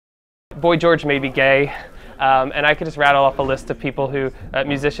Boy George may be gay, and I could just rattle off a list of people who,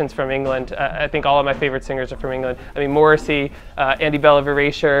 musicians from England. I think all of my favorite singers are from England. I mean, Morrissey, Andy Bell of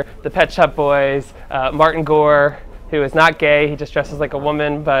Erasure, the Pet Shop Boys, Martin Gore, who is not gay, he just dresses like a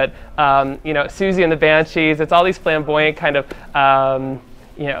woman, but you know, Siouxsie and the Banshees. It's all these flamboyant kind of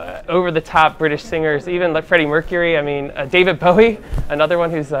you know, over-the-top British singers, even like Freddie Mercury. I mean, David Bowie, another one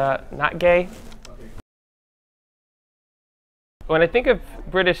who's not gay. When I think of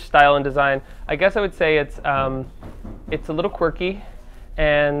British style and design, I guess I would say it's a little quirky,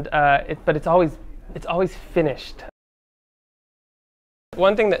 and but it's always finished.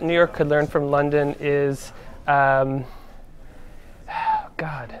 One thing that New York could learn from London is, God,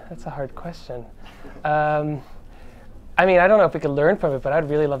 that's a hard question. I mean, I don't know if we could learn from it, but I'd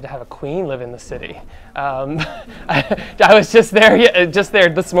really love to have a queen live in the city. I was just there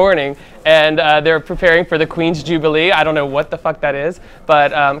this morning, and they're preparing for the Queen's Jubilee. I don't know what the fuck that is,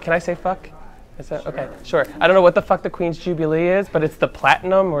 but can I say fuck? Is that okay? Sure. I don't know what the fuck the Queen's Jubilee is, but it's the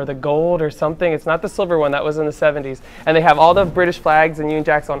platinum or the gold or something. It's not the silver one that was in the 70s. And they have all the British flags and Union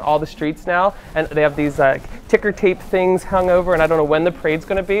Jacks on all the streets now, and they have these ticker tape things hung over, and I don't know when the parade's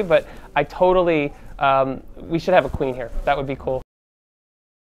going to be, but I totally. We should have a queen here. That would be cool.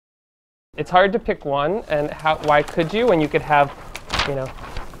 It's hard to pick one, and why could you when you could have, you know,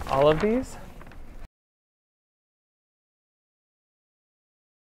 all of these?